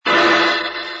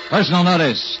Personal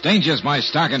notice. Danger's my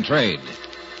stock and trade.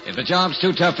 If the job's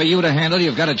too tough for you to handle,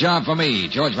 you've got a job for me,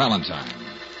 George Valentine.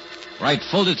 Write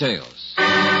full details.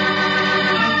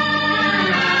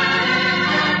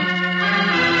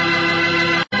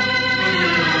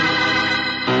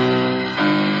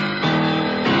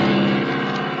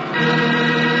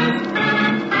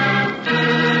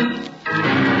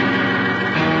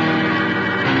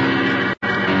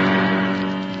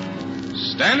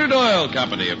 Standard Oil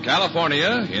Company of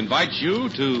California invites you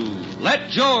to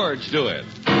Let George Do It.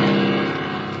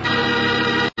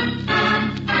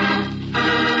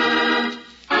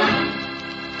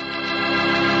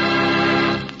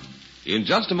 In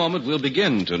just a moment, we'll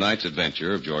begin tonight's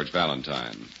adventure of George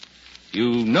Valentine.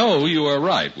 You know you are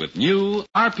right with new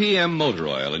RPM motor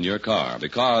oil in your car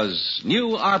because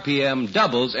new RPM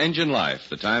doubles engine life,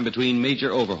 the time between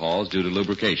major overhauls due to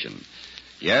lubrication.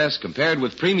 Yes, compared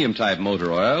with premium-type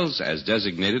motor oils, as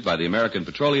designated by the American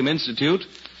Petroleum Institute,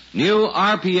 new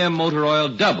RPM motor oil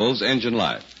doubles engine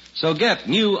life. So get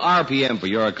new RPM for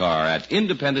your car at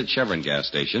independent Chevron gas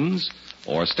stations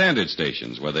or standard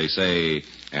stations where they say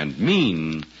and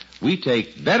mean we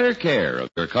take better care of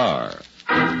your car.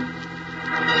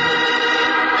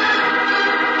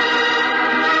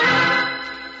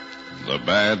 The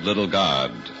Bad Little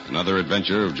God, another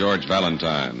adventure of George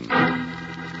Valentine.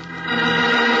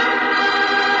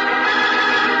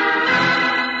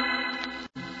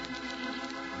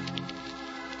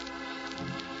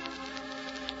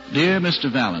 Dear Mr.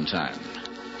 Valentine,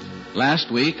 last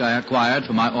week I acquired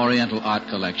for my Oriental art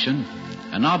collection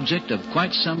an object of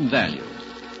quite some value.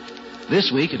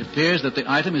 This week it appears that the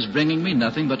item is bringing me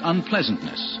nothing but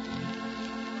unpleasantness.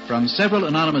 From several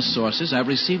anonymous sources I've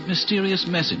received mysterious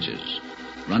messages,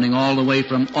 running all the way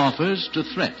from offers to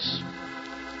threats.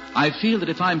 I feel that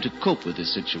if I'm to cope with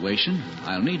this situation,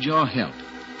 I'll need your help.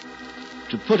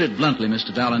 To put it bluntly,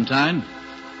 Mr. Valentine,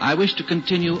 I wish to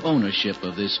continue ownership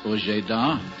of this objet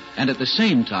d'art and at the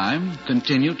same time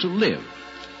continue to live.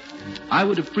 I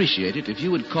would appreciate it if you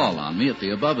would call on me at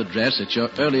the above address at your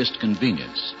earliest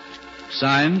convenience.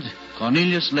 Signed,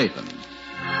 Cornelius Latham.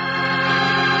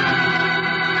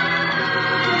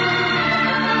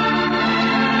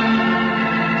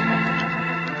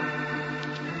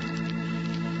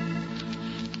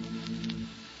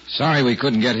 Sorry we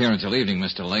couldn't get here until evening,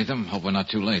 Mr. Latham. Hope we're not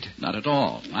too late. Not at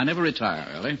all. I never retire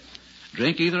early.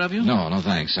 Drink, either of you? No,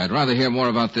 thanks. I'd rather hear more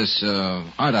about this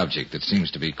art object that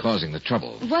seems to be causing the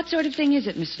trouble. What sort of thing is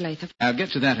it, Mr. Latham? I'll get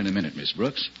to that in a minute, Miss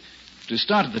Brooks. To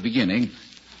start at the beginning,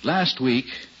 last week,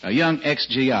 a young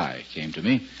ex-GI came to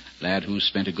me, lad who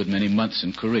spent a good many months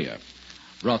in Korea.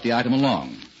 Brought the item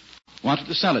along. Wanted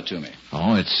to sell it to me.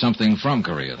 Oh, it's something from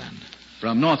Korea, then.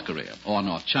 From North Korea, or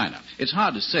North China. It's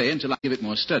hard to say until I give it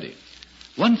more study.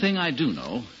 One thing I do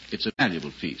know, it's a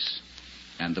valuable piece.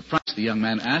 And the price the young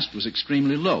man asked was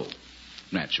extremely low.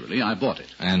 Naturally, I bought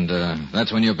it. And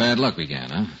that's when your bad luck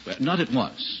began, huh? Well, not at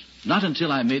once. Not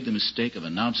until I made the mistake of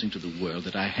announcing to the world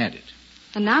that I had it.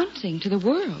 Announcing to the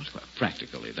world? Well,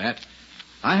 practically that.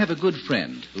 I have a good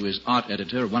friend who is art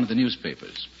editor of one of the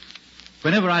newspapers.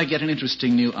 Whenever I get an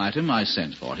interesting new item, I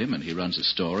send for him, and he runs a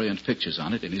story and pictures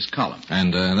on it in his column.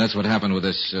 And that's what happened with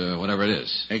this, whatever it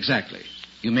is? Exactly.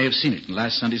 You may have seen it in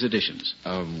last Sunday's editions.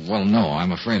 Well, no.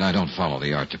 I'm afraid I don't follow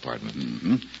the art department.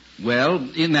 Mm-hmm. Well,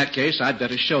 in that case, I'd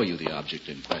better show you the object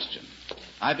in question.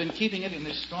 I've been keeping it in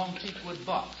this strong teakwood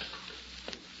box.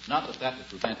 Not that that would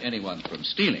prevent anyone from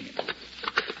stealing it.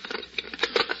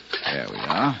 There we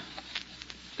are.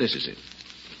 This is it.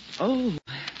 Oh,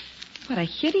 what a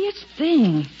hideous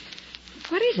thing.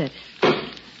 What is it?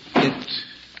 It,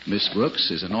 Miss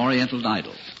Brooks, is an Oriental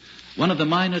idol. One of the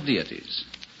minor deities.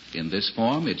 In this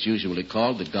form, it's usually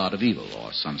called the god of evil,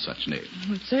 or some such name.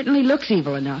 Well, it certainly looks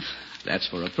evil enough. That's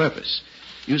for a purpose.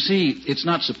 You see, it's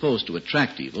not supposed to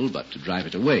attract evil, but to drive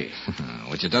it away.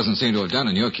 Which it doesn't seem to have done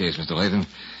in your case, Mr. Latham.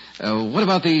 What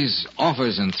about these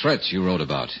offers and threats you wrote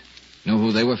about? Know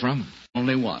who they were from?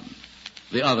 Only one.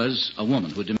 The others, a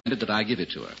woman who demanded that I give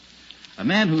it to her. A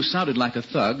man who sounded like a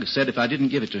thug said if I didn't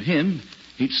give it to him,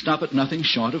 he'd stop at nothing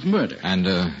short of murder. And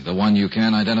the one you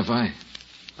can identify?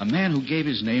 A man who gave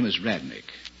his name as Radnick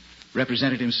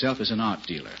represented himself as an art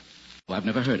dealer. Oh, I've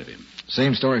never heard of him.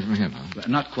 Same story from him, huh? But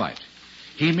not quite.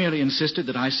 He merely insisted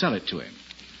that I sell it to him.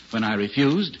 When I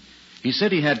refused, he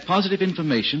said he had positive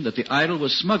information that the idol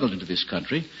was smuggled into this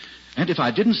country, and if I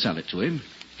didn't sell it to him,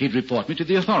 he'd report me to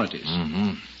the authorities.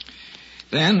 Mm-hmm.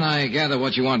 Then I gather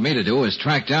what you want me to do is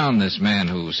track down this man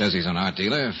who says he's an art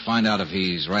dealer, find out if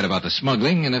he's right about the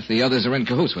smuggling, and if the others are in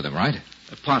cahoots with him, right?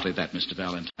 Partly that, Mr.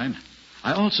 Valentine.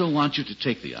 I also want you to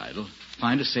take the idol,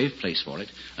 find a safe place for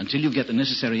it, until you get the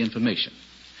necessary information.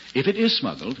 If it is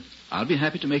smuggled, I'll be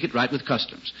happy to make it right with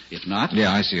customs. If not...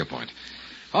 Yeah, I see your point.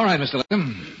 All right, Mr.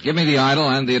 Latham. Give me the idol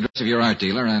and the address of your art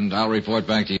dealer, and I'll report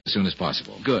back to you as soon as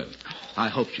possible. Good. I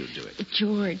hoped you'd do it.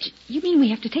 George, you mean we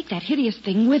have to take that hideous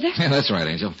thing with us? Yeah, that's right,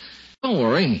 Angel. Don't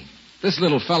worry. This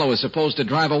little fellow is supposed to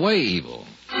drive away evil.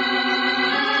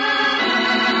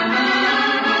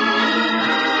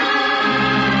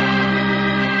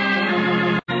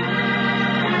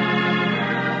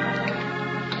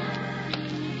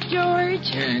 George,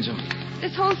 Yeah, Angel.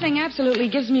 this whole thing absolutely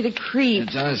gives me the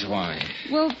creeps. It does. Why?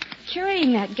 Well,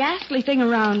 carrying that ghastly thing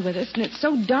around with us, and it's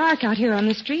so dark out here on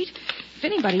the street. If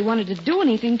anybody wanted to do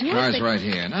anything to us... Car's they- right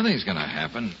here. Nothing's going to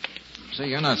happen. Say,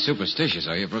 you're not superstitious,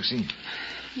 are you, Brooksy?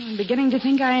 I'm beginning to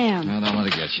think I am. No, don't let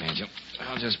it get you, Angel.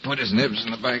 I'll just put his nibs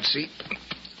in the back seat.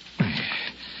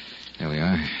 There we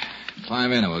are.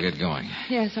 Climb in and we'll get going.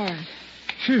 Yes, all right.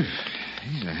 Phew.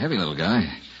 He's a heavy little guy.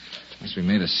 Must be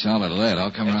made of solid lead. I'll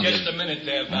come around... Just a minute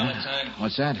there, Valentine.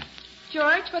 What's that?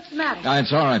 George, what's the matter?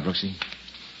 It's all right, Brooksy.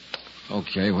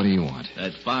 Okay, what do you want?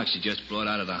 That box you just brought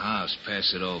out of the house.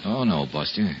 Pass it over. Oh, no,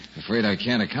 Buster. Afraid I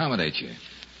can't accommodate you.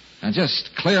 Now,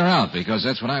 just clear out, because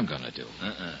that's what I'm going to do.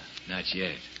 Not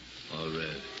yet. Or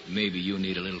maybe you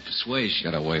need a little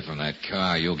persuasion. Get away from that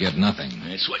car. You'll get nothing.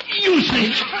 That's what you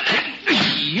think.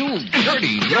 You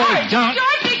dirty low down.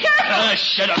 George, be careful!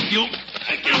 Shut up, you.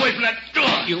 Get away from that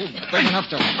door. You big enough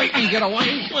to make me get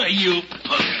away? Why,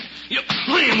 you're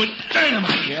playing with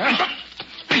dynamite. Yeah?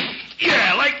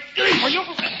 Yeah, like this. Are you...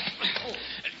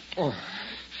 Oh.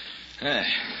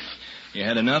 You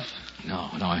had enough? No,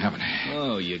 I haven't.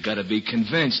 Oh, you gotta be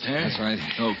convinced, huh? That's right.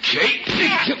 Okay.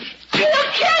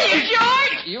 We'll kill you,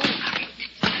 George! You...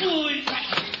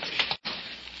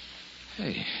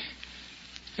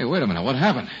 Hey, wait a minute. What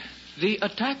happened? The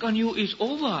attack on you is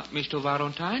over, Mr.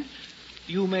 Valentine.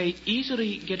 You may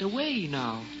easily get away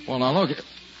now. Well, now, look.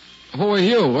 Who are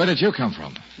you? Where did you come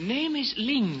from? Name is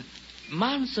Ling,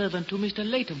 manservant to Mr.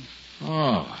 Latham.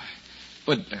 Oh.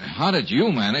 But how did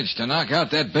you manage to knock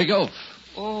out that big oaf?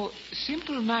 Oh,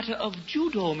 simple matter of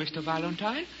judo, Mr.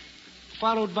 Valentine,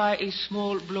 followed by a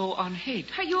small blow on head.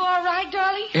 Are you all right,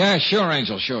 darling? Yeah, sure,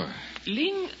 Angel, sure.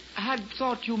 Ling had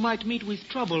thought you might meet with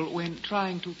trouble when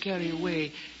trying to carry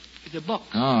away the box.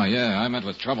 Oh, yeah, I met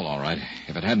with trouble, all right.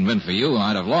 If it hadn't been for you,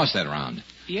 I'd have lost that round.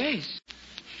 Yes.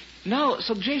 Now,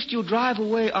 suggest you drive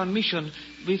away on mission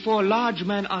before large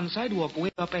men on sidewalk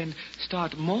wake up and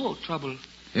start more trouble.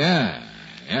 Yeah,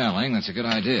 Ling, that's a good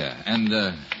idea. And,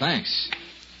 thanks.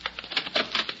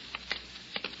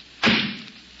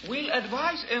 Will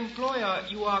advise employer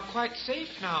you are quite safe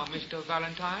now, Mr.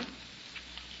 Valentine.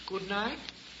 Good night.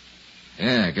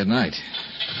 Yeah, good night.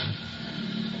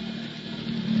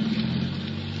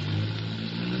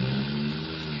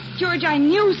 George, I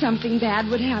knew something bad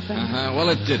would happen. Well,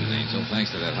 it didn't, Angel,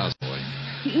 thanks to that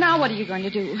houseboy. Now what are you going to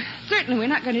do? Certainly we're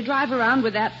not going to drive around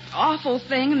with that awful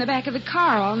thing in the back of the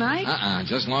car all night.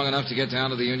 Just long enough to get down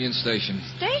to the Union Station.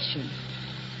 Station?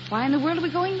 Why in the world are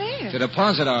we going there? To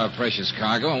deposit our precious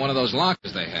cargo in one of those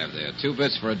lockers they have there. 2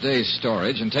 bits for a day's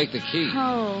storage and take the key.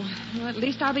 Oh, well, at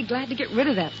least I'll be glad to get rid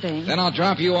of that thing. Then I'll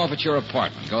drop you off at your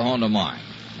apartment. Go home to mine.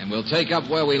 And we'll take up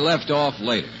where we left off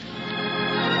later.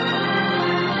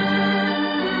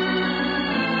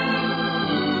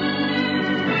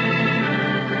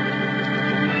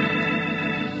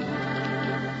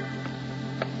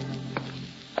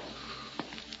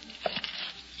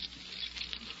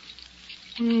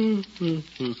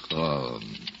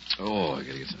 I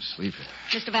gotta get some sleep.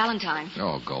 Mr. Valentine,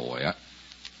 Oh, go away.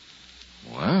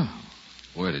 Well,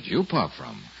 where did you pop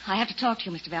from? I have to talk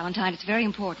to you, Mr. Valentine. It's very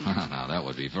important. Now, that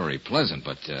would be very pleasant,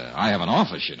 but I have an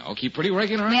office, you know. Keep pretty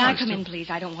regular May I hours, come too. in,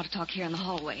 please? I don't want to talk here in the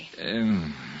hallway.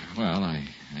 Well, I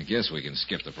guess we can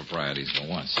skip the proprieties for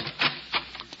once.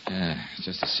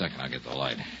 Just a second. I'll get the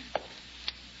light.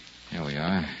 Here we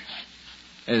are.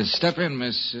 Step in,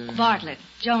 Miss... Bartlett.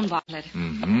 Joan Bartlett.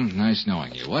 Mm-hmm. Nice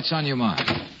knowing you. What's on your mind?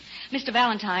 Mr.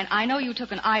 Valentine, I know you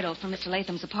took an idol from Mr.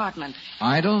 Latham's apartment.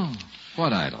 Idol?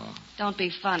 What idol? Don't be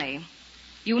funny.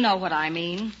 You know what I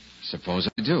mean. Suppose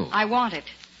I do. I want it.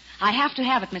 I have to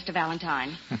have it, Mr.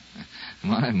 Valentine.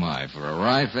 My, for a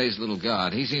wry-faced little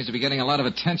god, he seems to be getting a lot of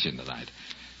attention tonight.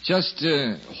 Just,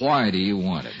 why do you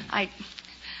want it? I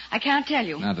can't tell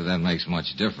you. Not that that makes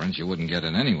much difference. You wouldn't get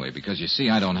it anyway, because you see,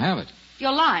 I don't have it.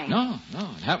 You're lying. No,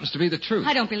 it happens to be the truth.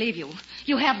 I don't believe you.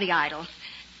 You have the idol.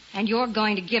 And you're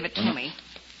going to give it to me.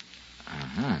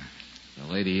 Uh-huh.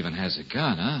 The lady even has a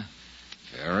gun, huh?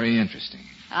 Very interesting.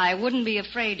 I wouldn't be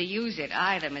afraid to use it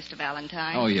either, Mr.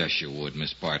 Valentine. Oh, yes, you would,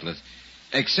 Miss Bartlett.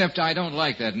 Except I don't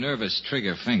like that nervous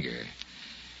trigger finger.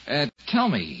 Tell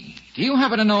me, do you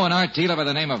happen to know an art dealer by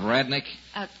the name of Radnick?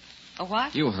 A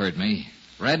what? You heard me.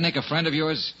 Radnick, a friend of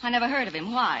yours? I never heard of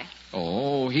him. Why?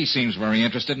 Oh, he seems very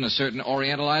interested in a certain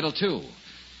Oriental idol, too.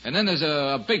 And then there's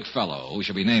a big fellow who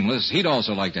shall be nameless. He'd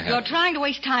also like to have You're it. trying to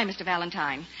waste time, Mr.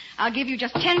 Valentine. I'll give you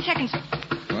just 10 seconds.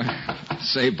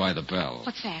 Saved by the bell.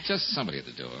 What's that? Just somebody at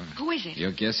the door. Who is it?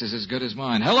 Your guess is as good as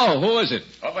mine. Hello, who is it?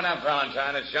 Open up,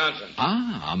 Valentine. It's Johnson.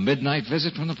 Ah, a midnight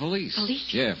visit from the police.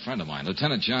 Police? Yeah, a friend of mine,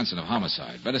 Lieutenant Johnson of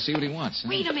Homicide. Better see what he wants. Huh?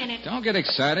 Wait a minute. Don't get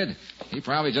excited. He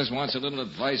probably just wants a little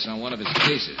advice on one of his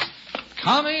cases.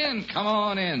 Come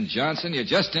on in, Johnson. You're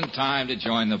just in time to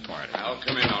join the party. I'll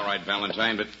come in all right,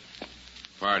 Valentine, but...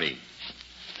 Party?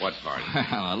 What party?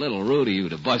 Well, a little rude of you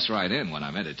to bust right in when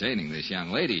I'm entertaining this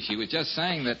young lady. She was just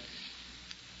saying that...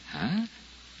 Huh?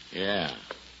 Yeah.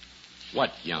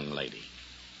 What young lady?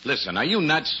 Listen, are you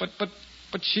nuts?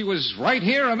 But she was right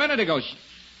here a minute ago.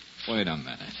 Wait a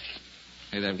minute.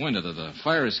 Hey, that window to the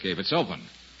fire escape, it's open.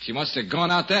 She must have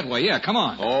gone out that way. Yeah, come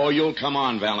on. Oh, you'll come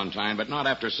on, Valentine, but not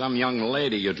after some young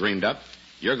lady you dreamed up.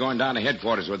 You're going down to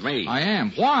headquarters with me. I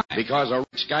am. Why? Because a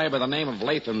rich guy by the name of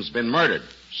Latham's been murdered.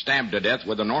 Stabbed to death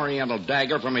with an Oriental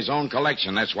dagger from his own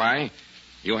collection. That's why.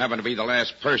 You happen to be the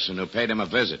last person who paid him a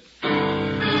visit.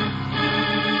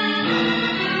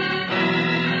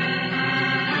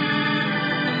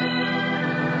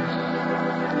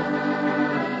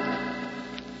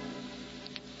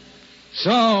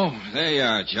 So, there you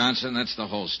are, Johnson. That's the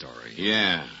whole story.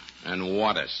 Yeah, and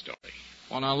what a story.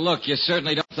 Well, now, look, you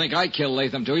certainly don't think I killed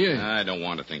Latham, do you? I don't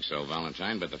want to think so,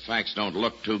 Valentine, but the facts don't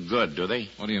look too good, do they?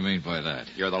 What do you mean by that?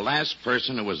 You're the last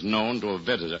person who was known to have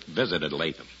visited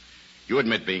Latham. You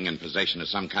admit being in possession of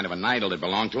some kind of an idol that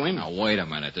belonged to him? Now, wait a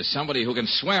minute. There's somebody who can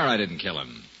swear I didn't kill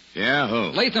him. Yeah,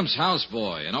 who? Latham's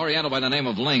houseboy, an Oriental by the name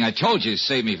of Ling. I told you he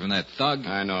saved me from that thug.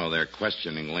 I know. They're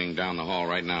questioning Ling down the hall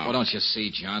right now. Well, don't you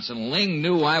see, Johnson? Ling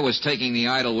knew I was taking the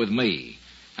idol with me.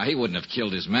 Now, he wouldn't have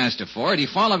killed his master for it. He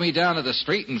followed me down to the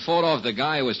street and fought off the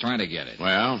guy who was trying to get it.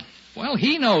 Well? Well,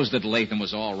 he knows that Latham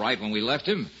was all right when we left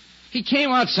him. He came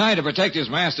outside to protect his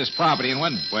master's property and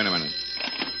when... Wait a minute.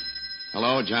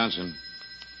 Hello, Johnson.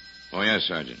 Oh, yes,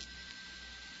 Sergeant.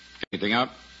 Anything up?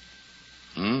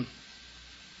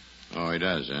 Oh, he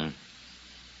does, huh?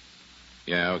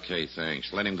 Yeah, okay,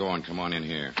 thanks. Let him go and come on in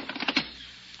here.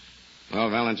 Well,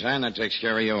 Valentine, that takes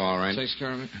care of you, all right. Takes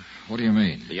care of me? What do you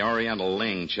mean? The Oriental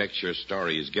Ling checked your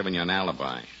story. He's given you an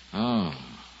alibi. Oh,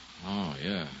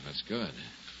 yeah, that's good.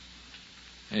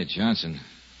 Hey, Johnson,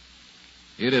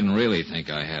 you didn't really think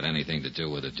I had anything to do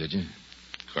with it, did you?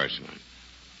 Of course not.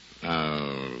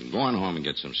 Now, go on home and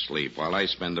get some sleep while I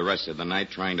spend the rest of the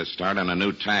night trying to start on a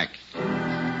new tack.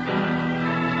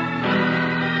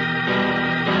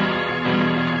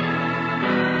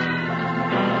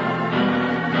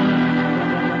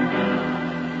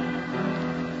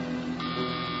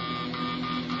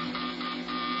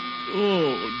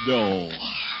 Oh, no.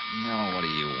 No, what do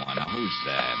you want? Now, who's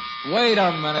that? Wait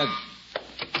a minute.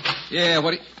 Yeah,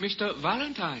 what do you... Mr.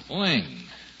 Valentine, Ling,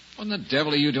 what in the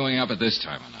devil are you doing up at this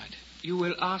time of night? you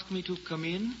will ask me to come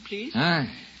in, please? Huh?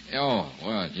 Oh,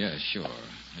 well, yeah, sure.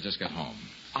 I just got home.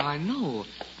 I know.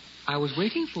 I was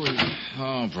waiting for you.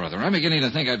 Oh, brother, I'm beginning to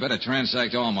think I'd better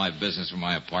transact all my business from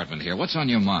my apartment here. What's on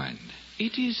your mind?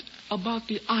 It is about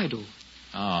the idol.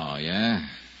 Oh, yeah?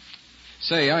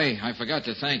 Say, I forgot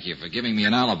to thank you for giving me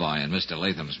an alibi in Mr.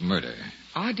 Latham's murder.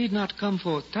 I did not come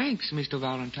for thanks, Mr.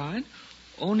 Valentine,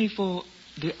 only for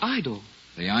the idol.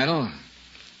 The idol?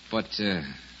 But,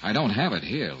 I don't have it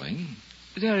here, Ling.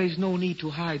 There is no need to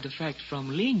hide the fact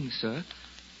from Ling, sir.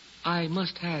 I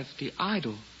must have the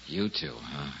idol. You too,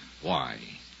 huh? Why?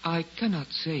 I cannot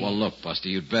say. Well, look, Buster,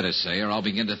 you'd better say, or I'll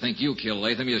begin to think you killed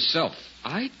Latham yourself.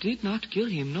 I did not kill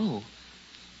him, no.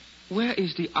 Where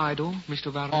is the idol, Mr.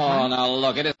 Oh, Valentine? now,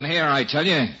 look, it isn't here, I tell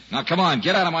you. Now, come on,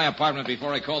 get out of my apartment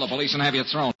before I call the police and have you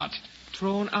thrown out.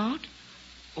 Thrown out?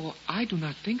 Oh, I do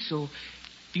not think so.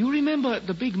 You remember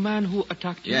the big man who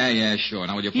attacked you? Yeah, sure.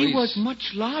 Now, will you please... He was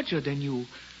much larger than you.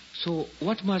 So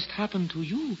what must happen to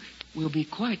you will be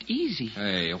quite easy.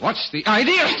 Hey, what's the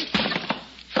idea?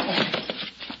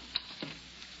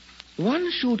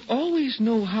 One should always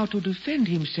know how to defend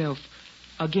himself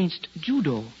against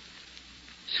judo.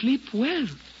 Sleep well,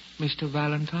 Mr.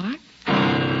 Valentine.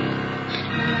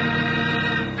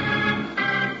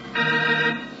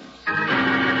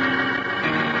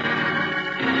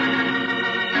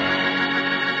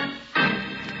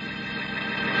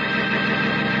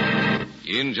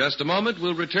 In just a moment,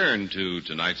 we'll return to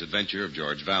tonight's adventure of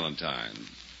George Valentine.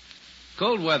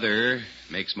 Cold weather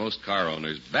makes most car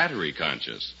owners battery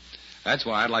conscious. That's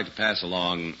why I'd like to pass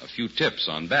along a few tips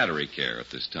on battery care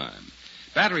at this time.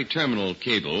 Battery terminal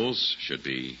cables should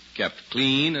be kept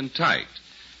clean and tight,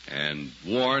 and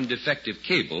worn defective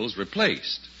cables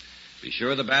replaced. Be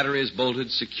sure the battery is bolted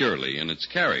securely in its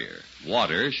carrier.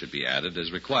 Water should be added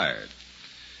as required.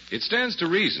 It stands to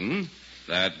reason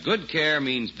that good care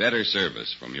means better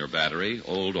service from your battery,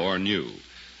 old or new.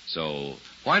 So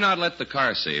why not let the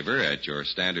car saver at your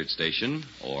standard station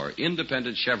or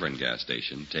independent Chevron gas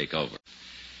station take over?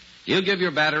 He'll give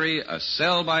your battery a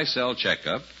cell-by-cell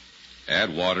checkup,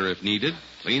 add water if needed,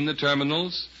 clean the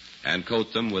terminals, and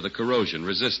coat them with a corrosion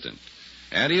resistant.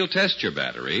 And he'll test your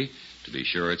battery to be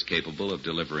sure it's capable of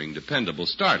delivering dependable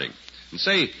starting. And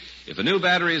say, if a new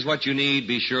battery is what you need,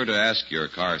 be sure to ask your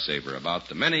car saver about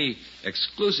the many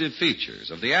exclusive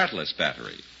features of the Atlas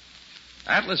battery.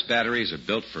 Atlas batteries are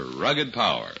built for rugged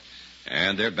power,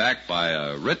 and they're backed by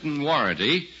a written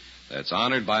warranty that's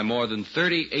honored by more than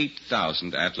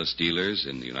 38,000 Atlas dealers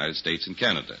in the United States and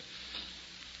Canada.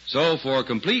 So for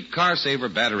complete car saver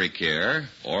battery care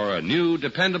or a new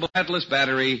dependable Atlas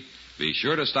battery, be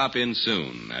sure to stop in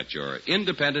soon at your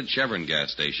independent Chevron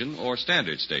gas station or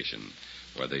standard station,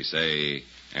 where they say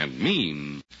and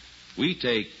mean, we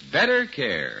take better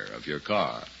care of your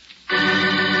car.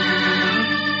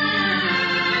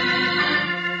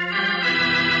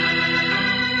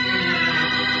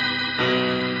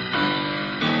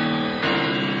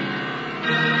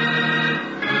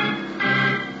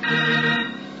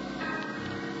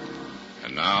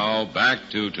 And now, back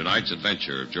to tonight's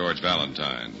adventure of George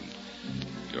Valentine.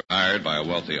 You're hired by a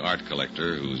wealthy art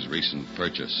collector whose recent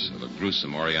purchase of a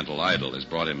gruesome Oriental idol has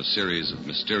brought him a series of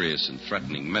mysterious and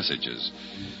threatening messages.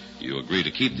 You agree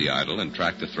to keep the idol and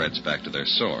track the threats back to their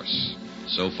source.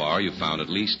 So far, you've found at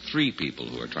least 3 people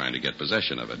who are trying to get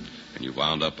possession of it, and you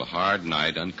wound up a hard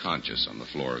night unconscious on the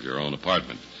floor of your own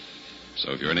apartment.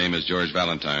 So if your name is George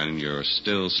Valentine, you're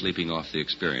still sleeping off the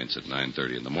experience at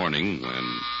 9:30 in the morning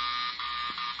when...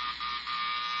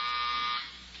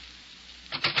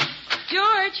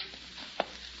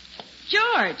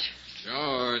 George!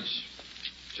 George!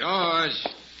 George!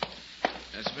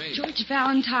 That's me. George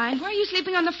Valentine, why are you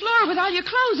sleeping on the floor with all your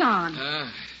clothes on?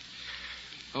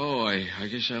 I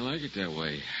guess I like it that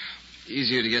way.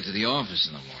 Easier to get to the office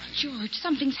in the morning. George,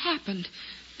 something's happened.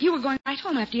 You were going right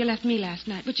home after you left me last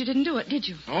night, but you didn't do it, did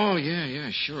you? Oh, yeah,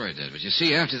 sure I did. But you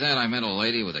see, after that, I met a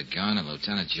lady with a gun and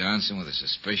Lieutenant Johnson with a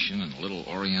suspicion and a little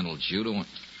Oriental judo.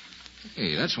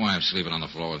 Hey, that's why I'm sleeping on the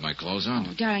floor with my clothes on.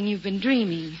 Oh, darling, you've been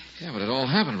dreaming. Yeah, but it all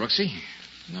happened, Brooksy.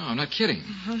 No, I'm not kidding.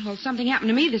 Well, something happened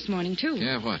to me this morning, too.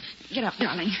 Yeah, what? Get up,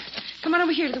 darling. Come on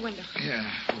over here to the window. Yeah,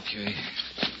 okay.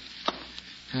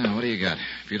 What do you got?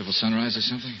 Beautiful sunrise or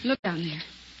something? Look down there.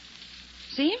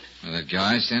 See him? Well, that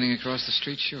guy standing across the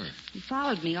street, sure. He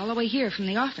followed me all the way here from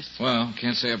the office. Well,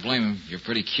 can't say I blame him. You're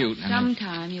pretty cute. And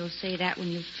Sometime you'll say that when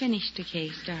you've finished the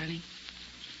case, darling.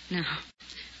 Now,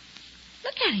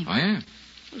 look at him. I am.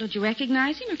 Well, don't you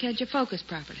recognize him, or can't you focus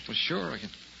properly? Well, sure, I can...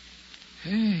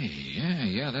 Hey,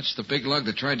 yeah, that's the big lug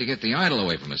that tried to get the idol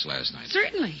away from us last night.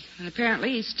 Certainly. And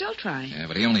apparently he's still trying. Yeah,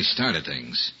 but he only started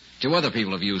things. 2 other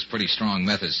people have used pretty strong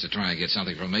methods to try and get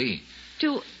something from me.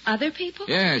 2 other people?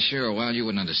 Yeah, sure. Well, you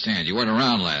wouldn't understand. You weren't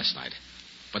around last night.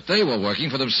 But they were working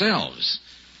for themselves.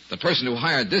 The person who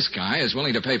hired this guy is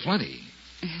willing to pay plenty.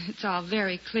 It's all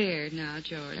very clear now,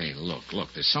 George. Hey,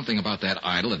 look. There's something about that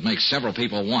idol that makes several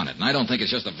people want it, and I don't think it's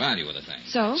just the value of the thing.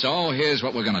 So? So here's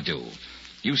what we're going to do.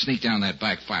 You sneak down that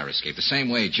back fire escape the same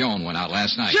way Joan went out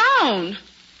last night. Joan!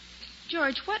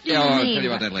 George, what do you mean? I'll tell you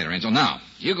about that later, Angel. Now,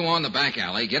 you go on the back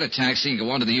alley, get a taxi, and go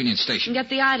on to the Union Station. And get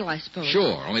the idol, I suppose.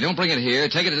 Sure, only don't bring it here.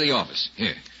 Take it to the office.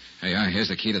 Here. Here's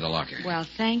the key to the locker. Well,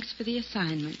 thanks for the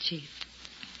assignment, Chief.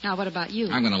 Now, what about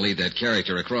you? I'm going to lead that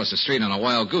character across the street on a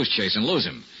wild goose chase and lose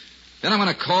him. Then I'm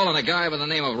going to call on a guy by the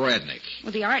name of Radnick.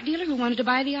 Well, the art dealer who wanted to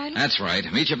buy the idol? That's right.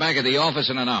 Meet you back at the office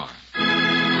in an hour.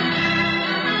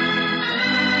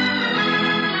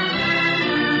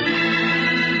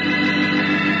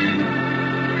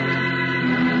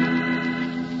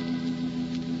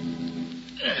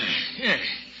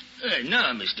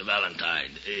 Now, Mr.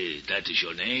 Valentine, that is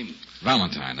your name?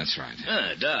 Valentine, that's right.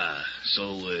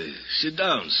 So, sit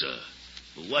down, sir.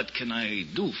 What can I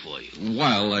do for you?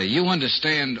 Well, you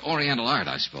understand Oriental art,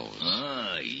 I suppose.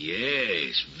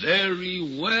 Yes.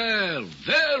 Very well.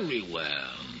 Very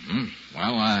well. Mm-hmm.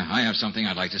 Well, I have something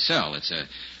I'd like to sell. It's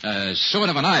a sort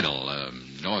of an idol.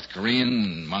 North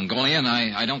Korean, Mongolian,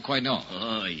 I don't quite know.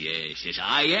 Oh, yes.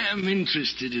 I am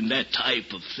interested in that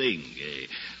type of thing.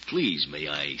 Please, may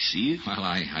I see it? Well,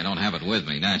 I don't have it with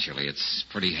me, naturally. It's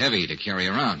pretty heavy to carry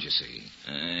around, you see.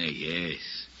 Yes.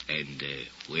 And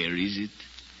where is it?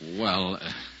 Well,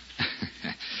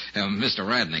 Mr.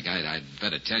 Radnick, I'd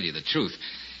better tell you the truth.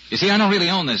 You see, I don't really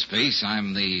own this piece.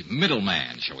 I'm the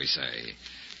middleman, shall we say.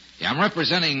 Yeah, I'm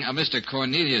representing a Mr.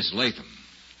 Cornelius Latham.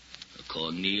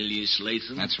 Cornelius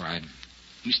Latham? That's right.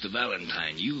 Mr.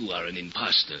 Valentine, you are an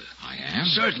imposter. I am?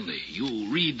 Certainly.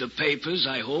 You read the papers,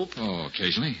 I hope. Oh,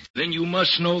 occasionally. Then you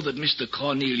must know that Mr.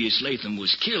 Cornelius Latham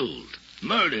was killed,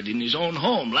 murdered in his own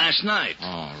home last night.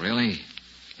 Oh, really?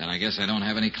 Then I guess I don't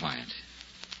have any client.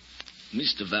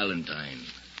 Mr. Valentine,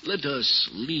 let us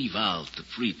leave out the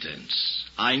pretense.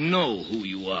 I know who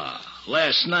you are.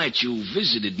 Last night you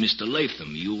visited Mr.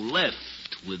 Latham. You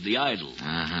left with the idol.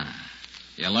 Uh-huh.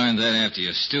 You learned that after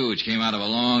your stooge came out of a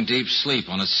long, deep sleep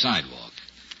on a sidewalk.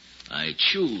 I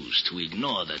choose to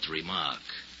ignore that remark.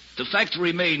 The fact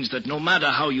remains that no matter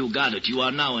how you got it, you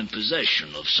are now in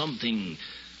possession of something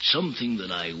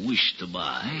that I wish to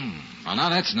buy. Well, now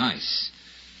that's nice.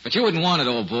 But you wouldn't want it,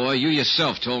 old boy. You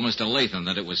yourself told Mr. Latham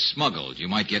that it was smuggled. You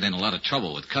might get in a lot of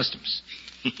trouble with customs.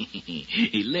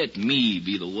 Let me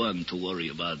be the one to worry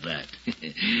about that.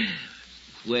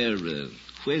 Where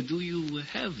do you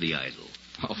have the idol?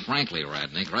 Well, frankly,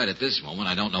 Radnick, right at this moment,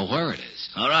 I don't know where it is.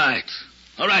 All right.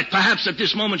 Perhaps at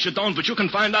this moment you don't, but you can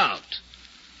find out.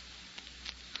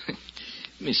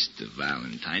 Mr.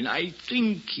 Valentine, I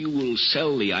think you will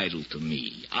sell the idol to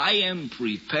me. I am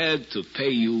prepared to pay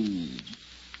you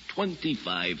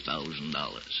 $25,000.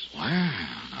 Wow,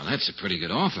 now that's a pretty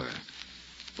good offer.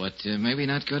 But maybe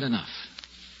not good enough.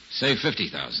 Say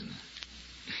 $50,000.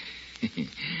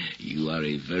 You are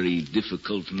a very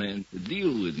difficult man to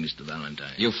deal with, Mr.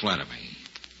 Valentine. You flatter me.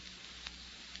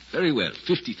 Very well,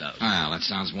 $50,000. Well, that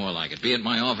sounds more like it. Be at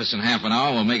my office in half an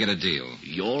hour. We'll make it a deal.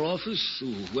 Your office?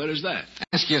 Where is that?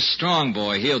 Ask your strong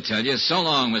boy. He'll tell you. So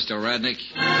long, Mr. Radnick.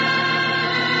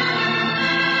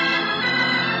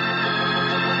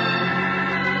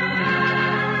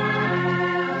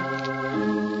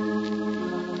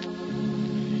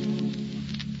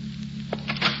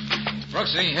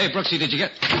 Brooksy. Hey, Brooksy, did you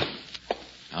get...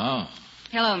 Oh.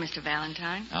 Hello, Mr.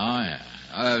 Valentine. Oh, yeah.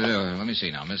 Let me see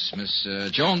now. Miss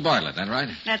Joan Bartlett, that right?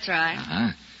 That's right.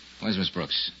 Uh-huh. Where's Miss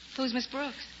Brooks? Who's Miss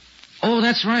Brooks? Oh,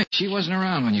 that's right. She wasn't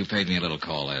around when you paid me a little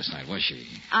call last night, was she?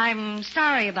 I'm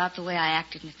sorry about the way I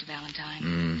acted, Mr. Valentine.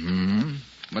 Mm-hmm.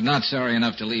 But not sorry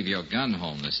enough to leave your gun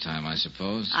home this time, I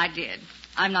suppose. I did.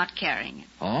 I'm not carrying it.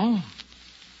 Oh?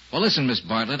 Well, listen, Miss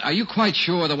Bartlett, are you quite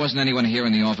sure there wasn't anyone here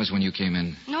in the office when you came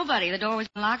in? Nobody. The door was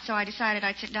unlocked, so I decided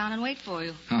I'd sit down and wait for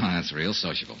you. Oh, that's real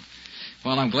sociable.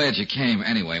 Well, I'm glad you came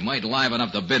anyway. Might liven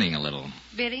up the bidding a little.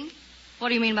 Bidding? What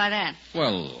do you mean by that?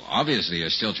 Well, obviously you're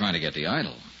still trying to get the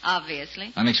idol.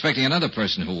 Obviously. I'm expecting another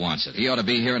person who wants it. He ought to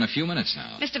be here in a few minutes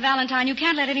now. Mr. Valentine, you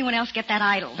can't let anyone else get that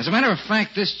idol. As a matter of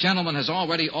fact, this gentleman has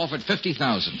already offered $50,000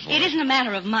 for it. It isn't a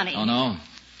matter of money. Oh, no?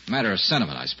 A matter of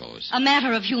sentiment, I suppose. A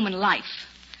matter of human life.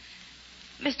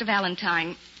 Mr.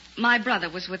 Valentine, my brother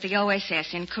was with the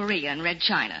OSS in Korea and Red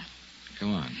China. Go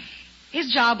on.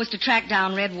 His job was to track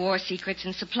down Red war secrets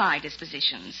and supply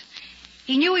dispositions.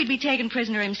 He knew he'd be taken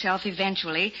prisoner himself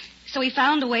eventually, so he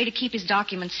found a way to keep his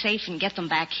documents safe and get them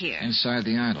back here. Inside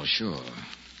the idol, sure.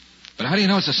 But how do you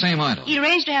know it's the same idol? He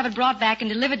arranged to have it brought back and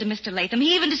delivered to Mr. Latham.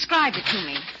 He even described it to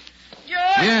me.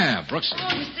 George! Yeah, Brooks.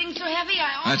 Oh, this thing's so heavy,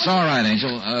 I almost... That's all right,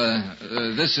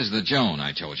 Angel. This is the Joan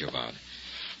I told you about.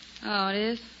 Oh, it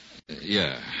is?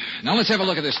 Yeah. Now let's have a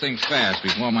look at this thing fast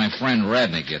before my friend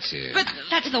Radnick gets here. But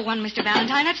that's the one, Mr.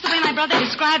 Valentine. That's the way my brother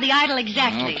described the idol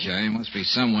exactly. Okay, must be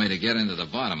some way to get into the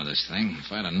bottom of this thing.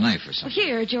 If I had a knife or Well, something.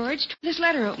 here, George, try this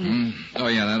letter opener. Oh,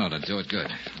 yeah, that ought to do it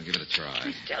good. I'll give it a try.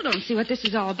 I still don't see what this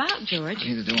is all about, George.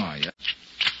 Neither do I, yeah.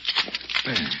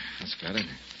 There, that's got it.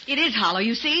 It is hollow,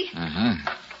 you see?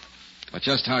 Uh-huh. But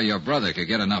just how your brother could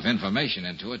get enough information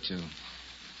into it to...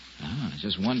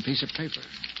 just one piece of paper.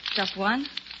 Just one?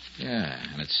 Yeah,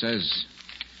 and it says,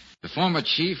 the former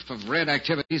chief of Red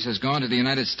Activities has gone to the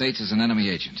United States as an enemy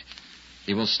agent.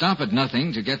 He will stop at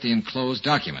nothing to get the enclosed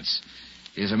documents.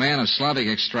 He is a man of Slavic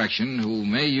extraction who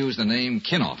may use the name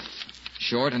Kinov,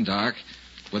 short and dark,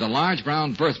 with a large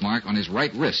brown birthmark on his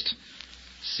right wrist.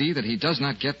 See that he does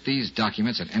not get these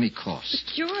documents at any cost.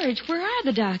 But, George, where are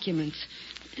the documents?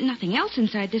 Nothing else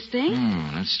inside this thing.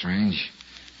 That's strange.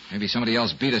 Maybe somebody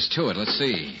else beat us to it. Let's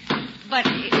see. But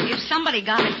if somebody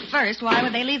got it first, why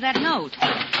would they leave that note?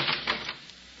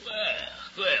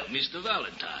 Well, Mr.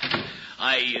 Valentine,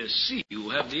 I see you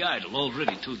have the idol all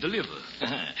ready to deliver.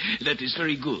 That is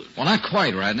very good. Well, not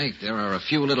quite, Radnick. There are a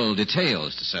few little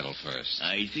details to settle first.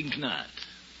 I think not.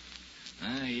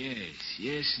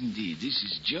 Yes, indeed. This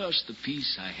is just the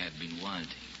piece I have been wanting.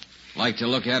 Like to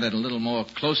look at it a little more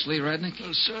closely, Rednick?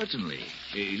 Well, certainly.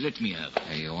 Let me have it.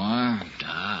 There you are.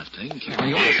 Thank you.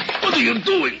 Hey, what are you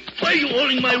doing? Why are you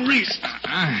holding my wrist?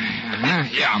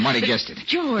 Yeah, I might have guessed it.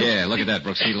 George. Yeah, look at that,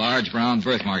 Brooksy. Large brown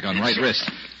birthmark on right wrist.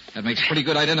 That makes pretty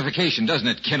good identification, doesn't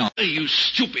it, Kinnoff? Hey, you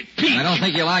stupid peach. I don't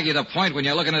think you'll argue the point when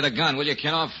you're looking at a gun, will you,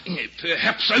 Kinnoff?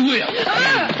 Perhaps I will.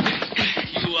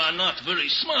 You are not very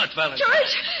smart, Valentine.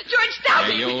 George, stop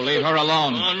Hey, it. you leave her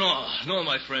alone. Oh, no,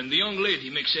 my friend. The young lady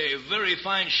makes a very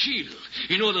fine shield.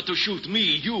 In order to shoot me,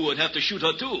 you would have to shoot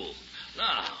her, too.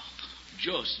 Now,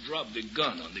 just drop the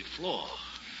gun on the floor.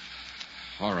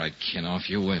 All right, Kinnoff,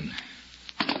 you win.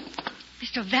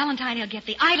 Mr. Valentine, he'll get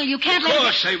the idol. You can't let Of him...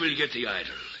 course I will get the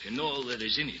idol, and all that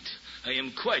is in it. I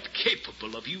am quite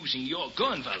capable of using your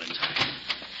gun, Valentine.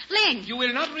 Ling! You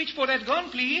will not reach for that gun,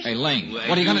 please. Hey, Ling, Why,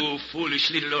 what are you going to... You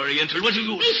foolish little Oriental, what are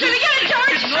you... He's going to get it,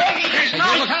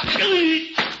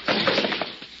 George!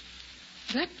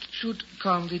 That should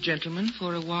calm the gentleman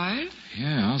for a while.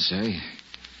 Yeah, I'll say.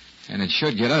 And it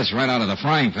should get us right out of the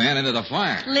frying pan into the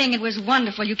fire. Ling, it was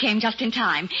wonderful you came just in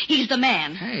time. He's the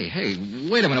man. Hey,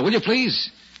 wait a minute, will you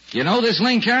please? You know this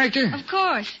Ling character? Of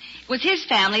course. It was his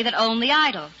family that owned the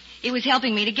idol. He was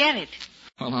helping me to get it.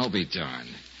 Well, I'll be darned.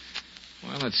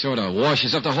 Well, it sort of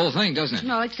washes up the whole thing, doesn't it?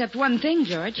 No, except one thing,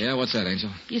 George. Yeah, what's that, Angel?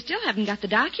 You still haven't got the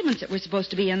documents that were supposed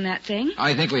to be in that thing.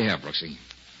 I think we have, Brooksy.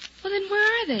 Well, then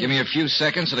where are they? Give me a few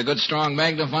seconds and a good strong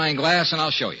magnifying glass, and I'll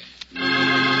show you.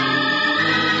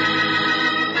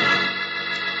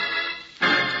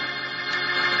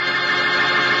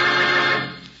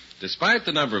 Despite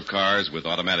the number of cars with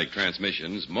automatic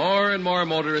transmissions, more and more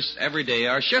motorists every day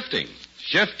are shifting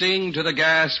to the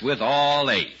gas with all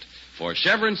 8. For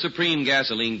Chevron Supreme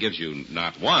gasoline gives you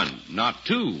not 1, not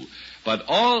 2, but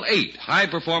all 8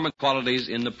 high-performance qualities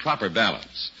in the proper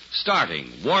balance.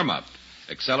 Starting, warm-up,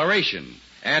 acceleration,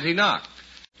 anti-knock,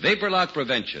 vapor lock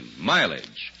prevention,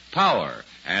 mileage, power,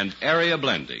 and area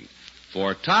blending.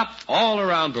 For top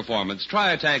all-around performance,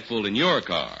 try a tank full in your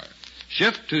car.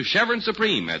 Shift to Chevron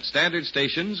Supreme at standard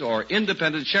stations or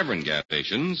independent Chevron gas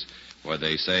stations, where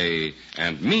they say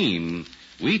and mean,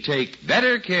 we take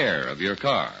better care of your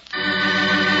car.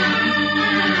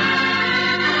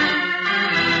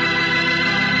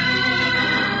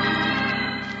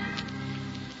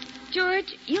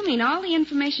 George, you mean all the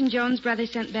information Jones' brother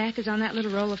sent back is on that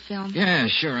little roll of film? Yeah,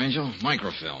 sure, Angel.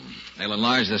 Microfilm. They'll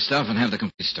enlarge the stuff and have the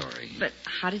complete story. But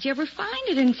how did you ever find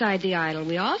it inside the idol?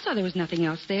 We all saw there was nothing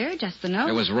else there, just the note.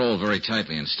 It was rolled very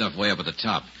tightly and stuffed way up at the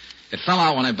top. It fell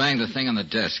out when I banged the thing on the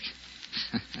desk.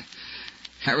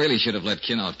 I really should have let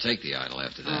Kinnoff take the idol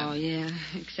after that. Oh, yeah,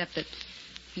 except that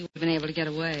he would have been able to get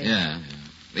away. Yeah.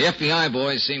 The FBI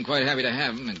boys seemed quite happy to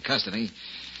have him in custody.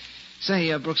 Say,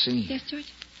 Brooksy. Yes,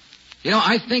 George? You know,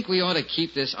 I think we ought to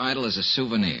keep this idol as a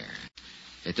souvenir.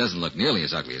 It doesn't look nearly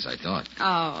as ugly as I thought.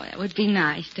 Oh, that would be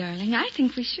nice, darling. I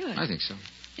think we should. I think so.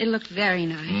 It looked very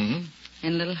nice. Mm-hmm.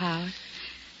 In a little house.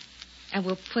 And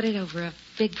we'll put it over a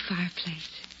big fireplace.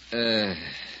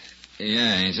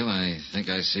 Yeah, Angel, I think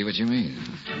I see what you mean.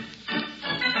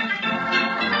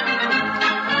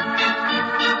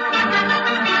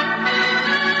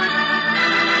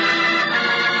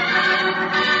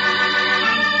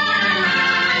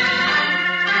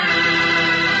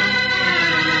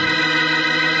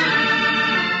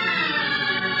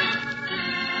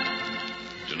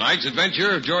 Tonight's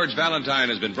adventure of George Valentine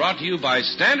has been brought to you by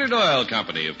Standard Oil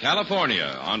Company of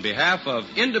California on behalf of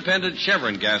independent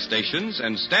Chevron gas stations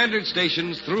and standard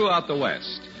stations throughout the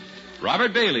West.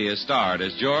 Robert Bailey is starred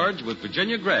as George with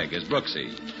Virginia Gregg as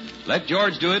Brooksy. Let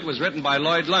George Do It was written by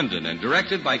Lloyd London and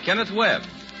directed by Kenneth Webb.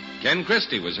 Ken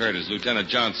Christie was heard as Lieutenant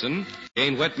Johnson,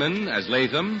 Jane Whitman as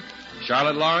Latham,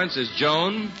 Charlotte Lawrence as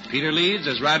Joan, Peter Leeds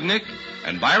as Radnick,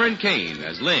 and Byron Kane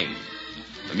as Ling.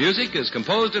 The music is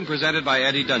composed and presented by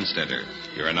Eddie Dunstetter.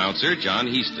 Your announcer, John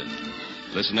Heaston.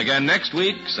 Listen again next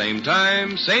week, same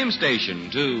time, same station,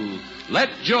 to Let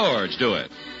George Do It.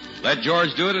 Let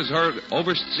George Do It is heard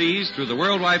overseas through the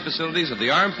worldwide facilities of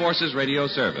the Armed Forces Radio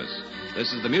Service.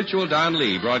 This is the Mutual Don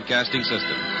Lee Broadcasting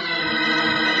System.